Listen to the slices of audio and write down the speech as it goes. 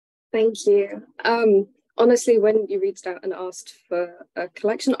Thank you. Honestly, when you reached out and asked for a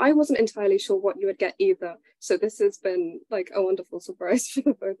collection, I wasn't entirely sure what you would get either. So this has been like a wonderful surprise for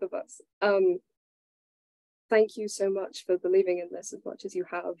the both of us. Thank you so much for believing in this as much as you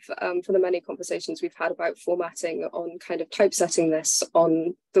have, for the many conversations we've had about formatting, on kind of typesetting this,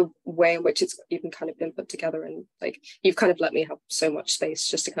 on the way in which it's even kind of been put together. And like, you've kind of let me have so much space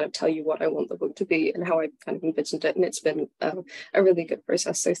just to kind of tell you what I want the book to be and how I kind of envisioned it. And it's been a really good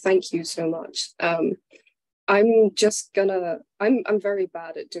process. So thank you so much. I'm I'm very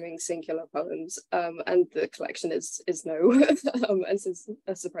bad at doing singular poems, and the collection is no, and since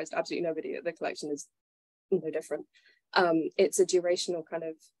a surprise to absolutely nobody, the collection is no different. It's a durational kind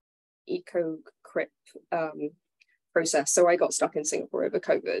of eco-crip process. So I got stuck in Singapore over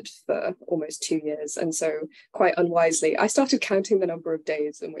COVID for almost 2 years. And so quite unwisely, I started counting the number of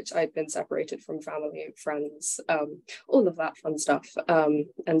days in which I'd been separated from family and friends, all of that fun stuff.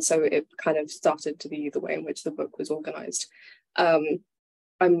 And so it kind of started to be the way in which the book was organized.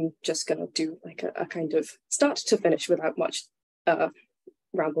 I'm just going to do like a kind of start to finish without much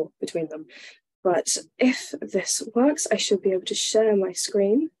ramble between them. But if this works, I should be able to share my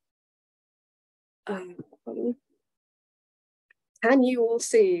screen. Can you all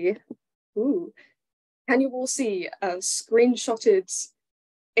see? Can you all see a screenshotted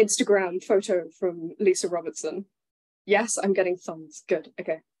Instagram photo from Lisa Robertson? Yes, I'm getting thumbs. Good.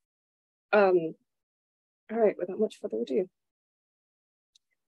 Okay. All right. Without much further ado.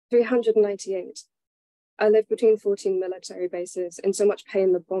 398. I lived between 14 military bases. In so much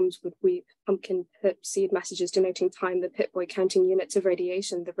pain, the bombs would weep. Pumpkin pip seed messages denoting time, the pit boy counting units of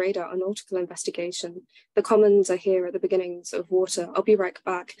radiation, the radar, a nautical investigation. The commons are here at the beginnings of water. I'll be right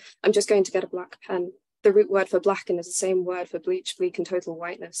back. I'm just going to get a black pen. The root word for blacken is the same word for bleach, bleak, and total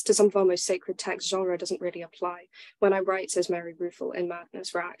whiteness. To some of our most sacred texts, genre doesn't really apply. When I write, says Mary Ruefle in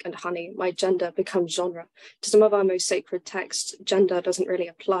Madness, Rack, and Honey, my gender becomes genre. To some of our most sacred texts, gender doesn't really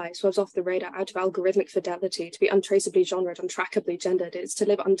apply. So I was off the radar, out of algorithmic fidelity. To be untraceably genred, untrackably gendered is to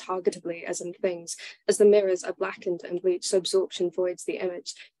live untargetably as in things. As the mirrors are blackened and bleached, so absorption voids the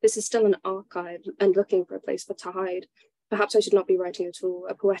image. This is still an archive and looking for a place for to hide. Perhaps I should not be writing at all,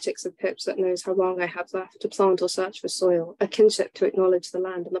 a poetics of pips that knows how long I have left to plant or search for soil, a kinship to acknowledge the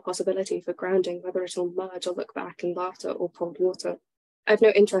land and the possibility for grounding, whether it'll merge or look back in laughter or cold water. I have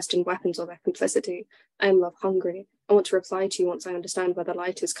no interest in weapons or their complicity. I am love hungry. I want to reply to you once I understand where the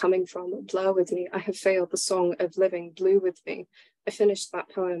light is coming from. Blur with me. I have failed the song of living. Blue with me. I finished that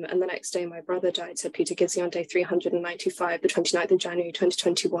poem, and the next day my brother died, said Peter Gizzi on day 395, the 29th of January,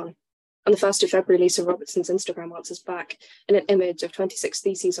 2021. On the 1st of February, Lisa Robertson's Instagram answers back. In an image of 26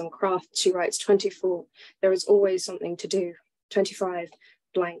 theses on craft, she writes 24, there is always something to do. 25,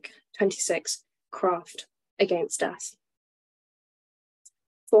 blank. 26, craft, against death.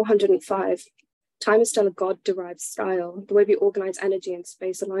 405, time is still a God-derived style. The way we organize energy and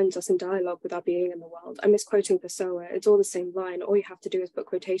space aligns us in dialogue with our being in the world. I'm misquoting Pessoa. It's all the same line. All you have to do is put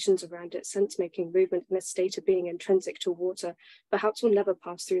quotations around it, sense-making, movement, and a state of being intrinsic to water. Perhaps we'll never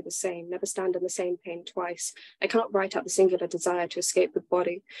pass through the same, never stand in the same pain twice. I cannot write out the singular desire to escape the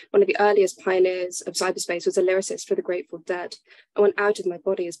body. One of the earliest pioneers of cyberspace was a lyricist for the Grateful Dead. I went out of my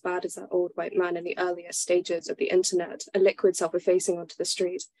body as bad as that old white man in the earliest stages of the internet, a liquid self-effacing onto the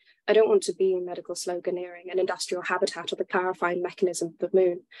street. I don't want to be medical sloganeering, an industrial habitat, or the clarifying mechanism of the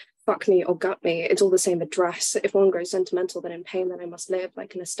moon. Fuck me or gut me, it's all the same address. If one grows sentimental then in pain, then I must live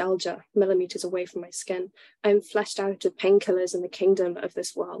like a nostalgia, millimeters away from my skin. I am fleshed out of painkillers in the kingdom of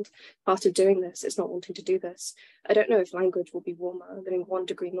this world. Part of doing this is not wanting to do this. I don't know if language will be warmer, living 1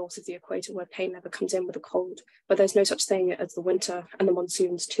 degree north of the equator where pain never comes in with a cold, where there's no such thing as the winter, and the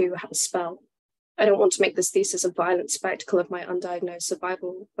monsoons too have a spell. I don't want to make this thesis a violent spectacle of my undiagnosed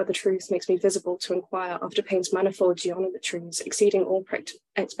survival, where the truth makes me visible to inquire after pain's manifold geometries, exceeding all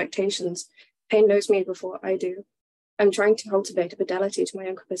expectations. Pain knows me before I do. I'm trying to cultivate a fidelity to my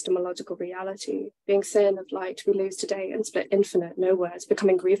own epistemological reality. Being thin of light, we lose today and split infinite nowheres,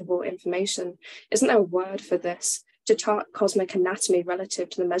 becoming grievable information. Isn't there a word for this? To chart cosmic anatomy relative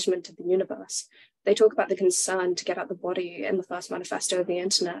to the measurement of the universe. They talk about the concern to get at the body in the first manifesto of the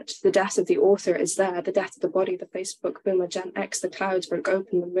internet. The death of the author is there, the death of the body, the Facebook boomer, Gen X, the clouds broke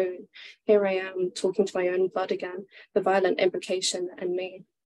open the moon. Here I am, talking to my own blood again, the violent implication and me,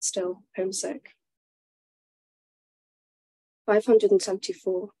 still homesick.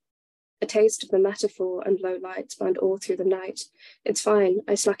 574. A taste of the metaphor and low lights burned all through the night. It's fine,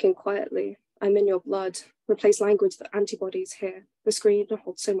 I snuck in quietly. I'm in your blood. Replace language with antibodies here. The screen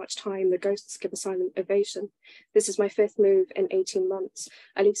holds so much time, the ghosts give a silent ovation. This is my 5th move in 18 months.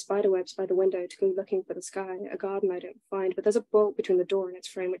 I leave spiderwebs by the window to go looking for the sky, a garden I don't find, but there's a bolt between the door and its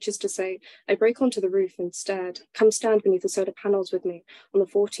frame, which is to say, I break onto the roof instead. Come stand beneath the solar panels with me. On the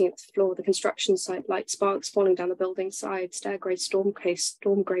 14th floor, the construction site, light sparks falling down the building side, stair grace, storm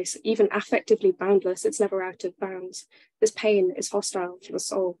grace, even affectively boundless, it's never out of bounds. This pain is hostile to the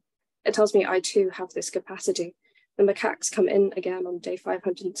soul. It tells me I too have this capacity. The macaques come in again on day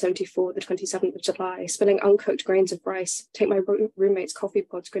 574, the 27th of July, spilling uncooked grains of rice, take my roommate's coffee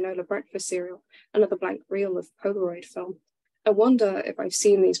pods, granola breakfast cereal, another blank reel of Polaroid film. I wonder if I've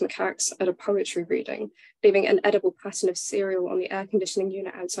seen these macaques at a poetry reading, leaving an edible pattern of cereal on the air conditioning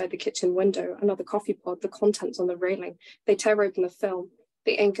unit outside the kitchen window, another coffee pod, the contents on the railing. They tear open the film,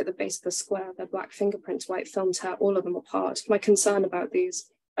 the ink at the base of the square, their black fingerprints, white film tear all of them apart. My concern about these.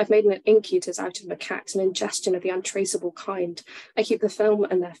 I've made an ink eaters out of macaques, an ingestion of the untraceable kind. I keep the film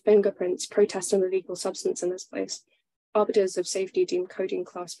and their fingerprints, protest an illegal substance in this place. Arbiters of safety deem codeine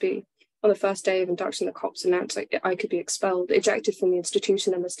class B. On the first day of induction, the cops announced I could be expelled, ejected from the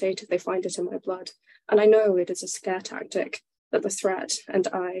institution and the state if they find it in my blood. And I know it is a scare tactic, that the threat and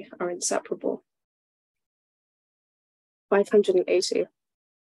I are inseparable. 580.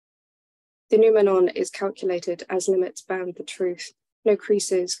 The noumenon is calculated as limits bound the truth. No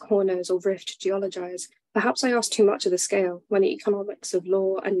creases, corners, or rift geologize. Perhaps I ask too much of the scale when the economics of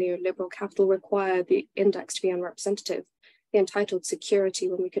law and neoliberal capital require the index to be unrepresentative. The entitled security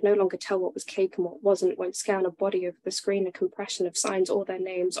when we could no longer tell what was cake and what wasn't, won't scan a body over the screen, a compression of signs or their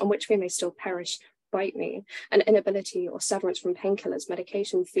names on which we may still perish. Bite me. An inability or severance from painkillers,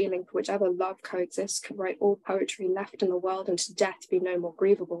 medication, feeling for whichever love coexists could write all poetry left in the world and to death be no more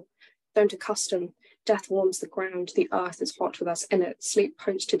grievable. Don't accustom. Death warms the ground, the earth is hot with us in it. Sleep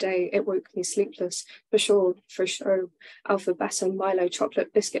poached today, it woke me sleepless. For sure, for show. Alpha, Beta, Milo,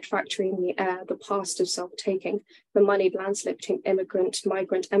 chocolate, biscuit factory in the air, the past of self-taking. The moneyed landslip between immigrant,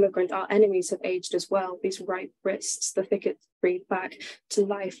 migrant, emigrant, our enemies have aged as well. These ripe wrists, the thickets breathe back to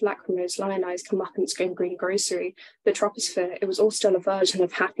life, lacrimose, lionized, comeuppance, going green grocery. The troposphere, it was all still a version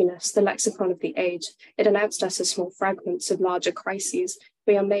of happiness, the lexicon of the age. It announced us as small fragments of larger crises.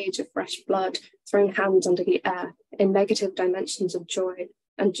 We are made of fresh blood, throwing hands under the air in negative dimensions of joy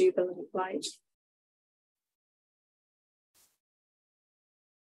and jubilant light.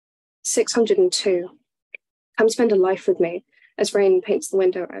 602. Come spend a life with me as rain paints the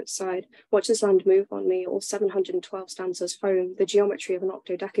window outside. Watch this land move on me, all 712 stanzas home, the geometry of an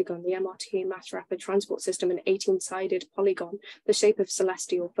octodecagon, the MRT mass rapid transport system, an 18-sided polygon, the shape of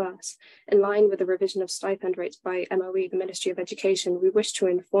celestial verse. In line with the revision of stipend rates by MOE, the Ministry of Education, we wish to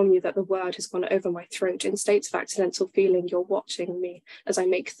inform you that the word has gone over my throat. In states of accidental feeling, you're watching me as I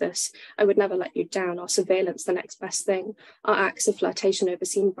make this. I would never let you down. Our surveillance, the next best thing. Our acts of flirtation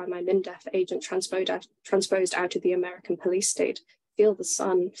overseen by my MINDEF agent transposed out of the American police state. Feel the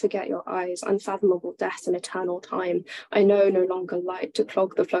sun, forget your eyes, unfathomable death and eternal time. I know no longer light to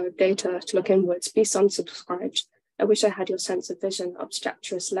clog the flow of data, to look inwards, be unsubscribed. I wish I had your sense of vision,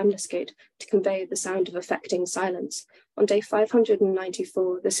 obstreperous lemniscate, to convey the sound of affecting silence. On day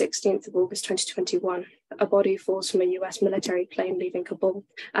 594, the 16th of August 2021, a body falls from a US military plane leaving Kabul,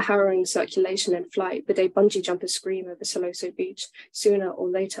 a harrowing circulation in flight, the day bungee jumpers scream over Siloso Beach. Sooner or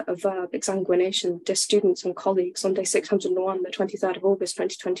later, a verb, exsanguination, dear students and colleagues. On day 601, the 23rd of August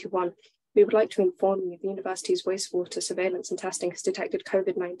 2021, we would like to inform you the university's wastewater surveillance and testing has detected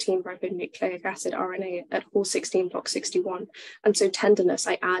COVID-19 ribonucleic acid RNA at hall 16, block 61. And so tenderness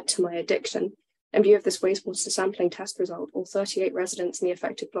I add to my addiction. In view of this wastewater sampling test result, all 38 residents in the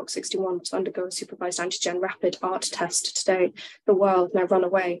affected block 61 must undergo a supervised antigen rapid ART test today. The world, now run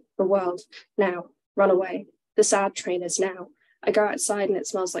away. The world, now run away. The sad train is now. I go outside and it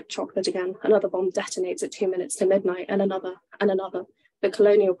smells like chocolate again. Another bomb detonates at 2 minutes to midnight, and another, and another. The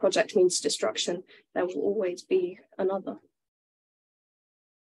colonial project means destruction. There will always be another.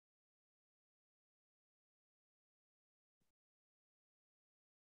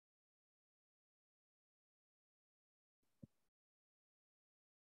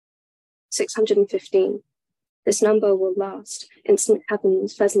 $615. This number will last. Instant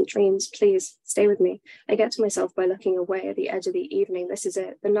heavens, pheasant dreams, please stay with me. I get to myself by looking away at the edge of the evening. This is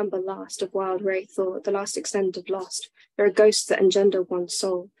it, the number last of wild ray thought, the last extent of lost. There are ghosts that engender one's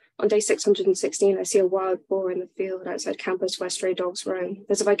soul. On day 616, I see a wild boar in the field outside campus where stray dogs roam.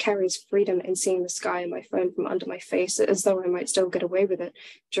 There's a vicarious freedom in seeing the sky and my phone from under my face, as though I might still get away with it.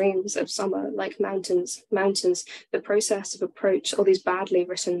 Dreams of summer, like mountains, the process of approach, all these badly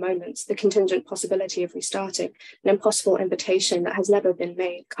written moments, the contingent possibility of restarting, an impossible invitation that has never been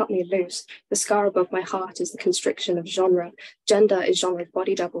made, cut me loose. The scar above my heart is the constriction of genre. Gender is genre's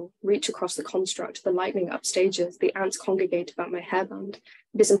body double. Reach across the construct, the lightning upstages, the ants congregate about my hairband.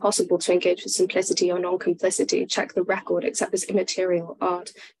 It is impossible to engage with simplicity or non-complicity, check the record, accept this immaterial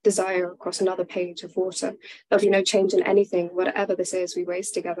art, desire across another page of water. There'll be no change in anything, whatever this is we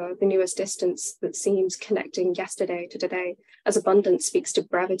race together, the newest distance that seems connecting yesterday to today, as abundance speaks to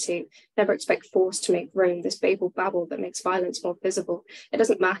brevity. Never expect force to make room, this babel babble that makes violence more visible. It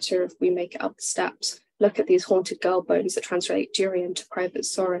doesn't matter if we make it up the steps. Look at these haunted girl bones that translate durian to private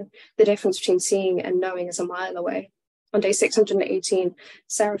sorrow. The difference between seeing and knowing is a mile away. On day 618,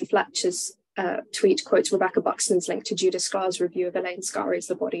 Sarah Fletcher's tweet quotes Rebecca Buxton's link to Judith Sklar's review of Elaine Scarry's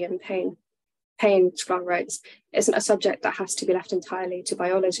The Body in Pain. Pain, Sklar writes, isn't a subject that has to be left entirely to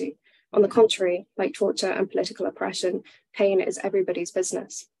biology. On the contrary, like torture and political oppression, pain is everybody's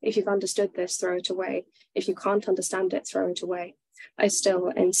business. If you've understood this, throw it away. If you can't understand it, throw it away. I still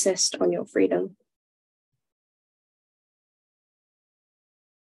insist on your freedom.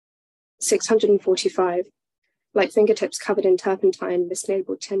 645. Like fingertips covered in turpentine,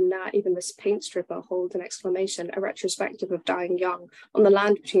 mislabeled tin gnat, even this paint stripper holds an exclamation, a retrospective of dying young, on the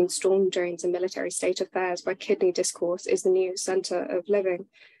land between storm drains and military state affairs, where kidney discourse is the new centre of living.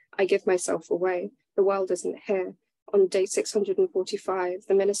 I give myself away. The world isn't here. On day 645,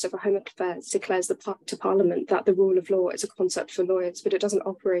 the Minister for Home Affairs declares to Parliament that the rule of law is a concept for lawyers, but it doesn't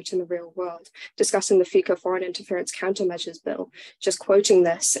operate in the real world, discussing the FICA Foreign Interference Countermeasures Bill. Just quoting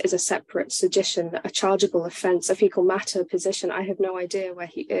this is a separate sedition, a chargeable offence, a fecal matter position. I have no idea where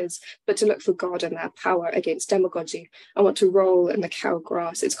he is, but to look for God and their power against demagogy. I want to roll in the cow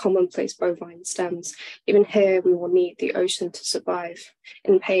grass, its commonplace bovine stems. Even here, we will need the ocean to survive.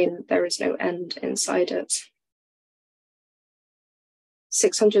 In pain, there is no end inside it.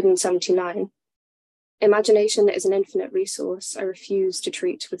 679. Imagination is an infinite resource I refuse to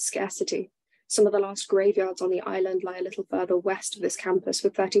treat with scarcity. Some of the last graveyards on the island lie a little further west of this campus,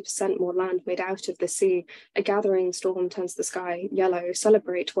 with 30% more land made out of the sea. A gathering storm turns the sky yellow.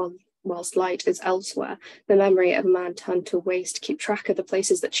 Celebrate whilst light is elsewhere. The memory of a man turned to waste. Keep track of the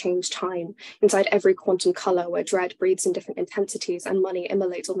places that change time. Inside every quantum colour, where dread breathes in different intensities and money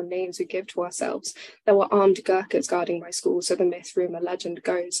immolates all the names we give to ourselves. There were armed Gurkhas guarding my school, so the myth, rumour, legend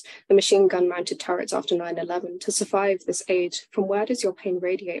goes. The machine gun mounted turrets after 9/11. To survive this age, from where does your pain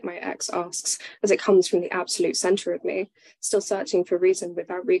radiate, my ex asks, as it comes from the absolute centre of me. Still searching for reason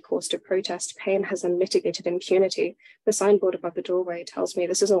without recourse to protest, pain has unmitigated impunity. The signboard above the doorway tells me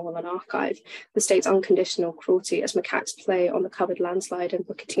this is all an archive. The state's unconditional cruelty as macaques play on the covered landslide in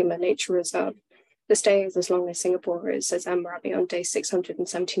Bukatima Nature Reserve. The stay is as long as Singapore is, says M. Rabi on day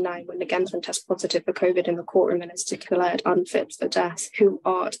 679, when the Gensman tests positive for COVID in the courtroom and is declared unfit for death. Who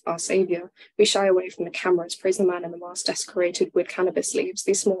art our saviour? We shy away from the cameras, praise the man in the mask decorated with cannabis leaves,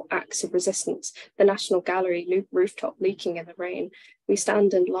 these small acts of resistance, the National Gallery rooftop leaking in the rain. We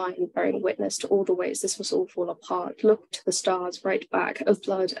stand in line, bearing witness to all the ways this must all fall apart. Look to the stars, right back, of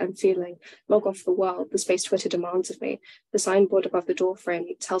blood and feeling. Log off the world, the space Twitter demands of me. The signboard above the doorframe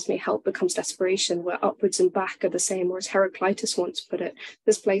tells me help becomes desperation, where upwards and back are the same, or as Heraclitus once put it,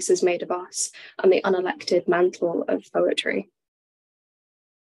 this place is made of us, and the unelected mantle of poetry.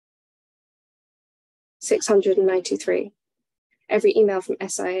 693. Every email from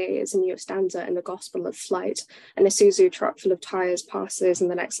SIA is a new stanza in the gospel of flight. An Isuzu truck full of tyres passes in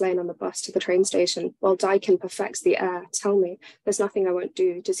the next lane on the bus to the train station. While Daikin perfects the air, tell me, there's nothing I won't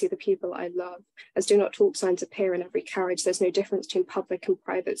do to see the people I love. As do not talk signs appear in every carriage, there's no difference between public and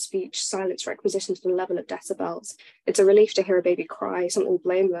private speech, silence requisitioned to the level of decibels. It's a relief to hear a baby cry, something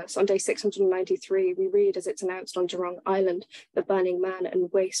blameless. On day 693, we read as it's announced on Jurong Island, the burning man and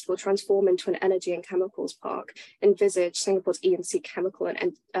waste will transform into an energy and chemicals park. Envisage Singapore's E&C chemical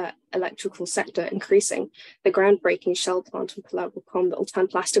and electrical sector increasing. The groundbreaking Shell plant in Pulau Bukom that will turn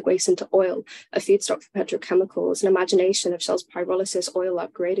plastic waste into oil, a feedstock for petrochemicals, an imagination of Shell's pyrolysis oil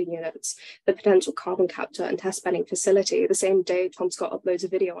upgrading units, the potential carbon capture and test bedding facility. The same day, Tom Scott uploads a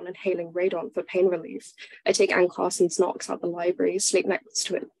video on inhaling radon for pain relief. I take Anne Carson's Knox out the library, sleep next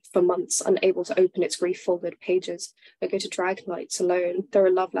to it for months, unable to open its grief-folded pages. I go to drag lights alone. There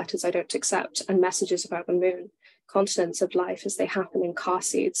are love letters I don't accept and messages about the moon. Continents of life as they happen in car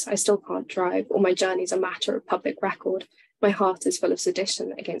seats. I still can't drive, or my journey's a matter of public record. My heart is full of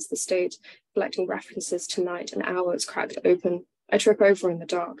sedition against the state, collecting references to night and hours cracked open I trip over in the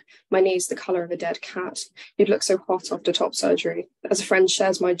dark, my knees the colour of a dead cat. You'd look so hot after top surgery. As a friend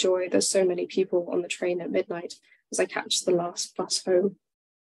shares my joy, there's so many people on the train at midnight as I catch the last bus home.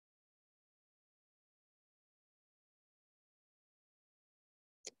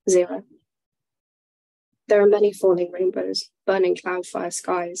 Zero. There are many falling rainbows, burning cloudfire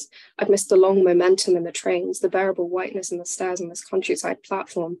skies. I've missed the long momentum in the trains, the bearable whiteness in the stairs on this countryside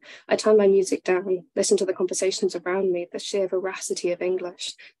platform. I turn my music down, listen to the conversations around me, the sheer veracity of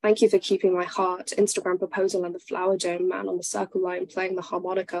English. Thank you for keeping my heart. Instagram proposal and the flower dome, man on the circle line playing the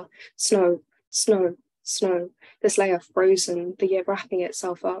harmonica. Snow, snow, snow. This layer frozen, the year wrapping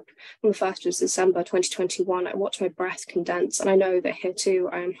itself up. On the 1st of December 2021, I watch my breath condense, and I know that here too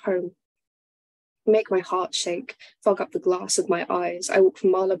I am home. Make my heart shake, fog up the glass of my eyes. I walk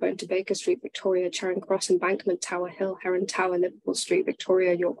from Marylebone to Baker Street, Victoria, Charing Cross, Embankment, Tower Hill, Heron Tower, Liverpool Street,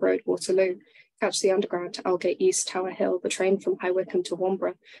 Victoria, York Road, Waterloo. Catch the Underground to Aldgate East, Tower Hill, the train from High Wycombe to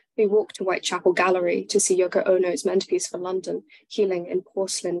Wombre. We walk to Whitechapel Gallery to see Yoko Ono's Mentepiece for London, healing in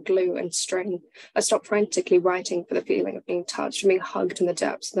porcelain, glue and string. I stop frantically writing for the feeling of being touched, being hugged in the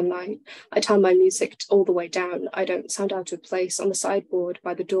depths of the night. I turn my music all the way down. I don't sound out of place. On the sideboard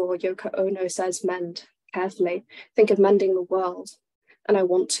by the door, Yoko Ono says, mend, carefully. Think of mending the world. And I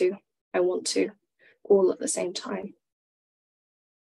want to, all at the same time.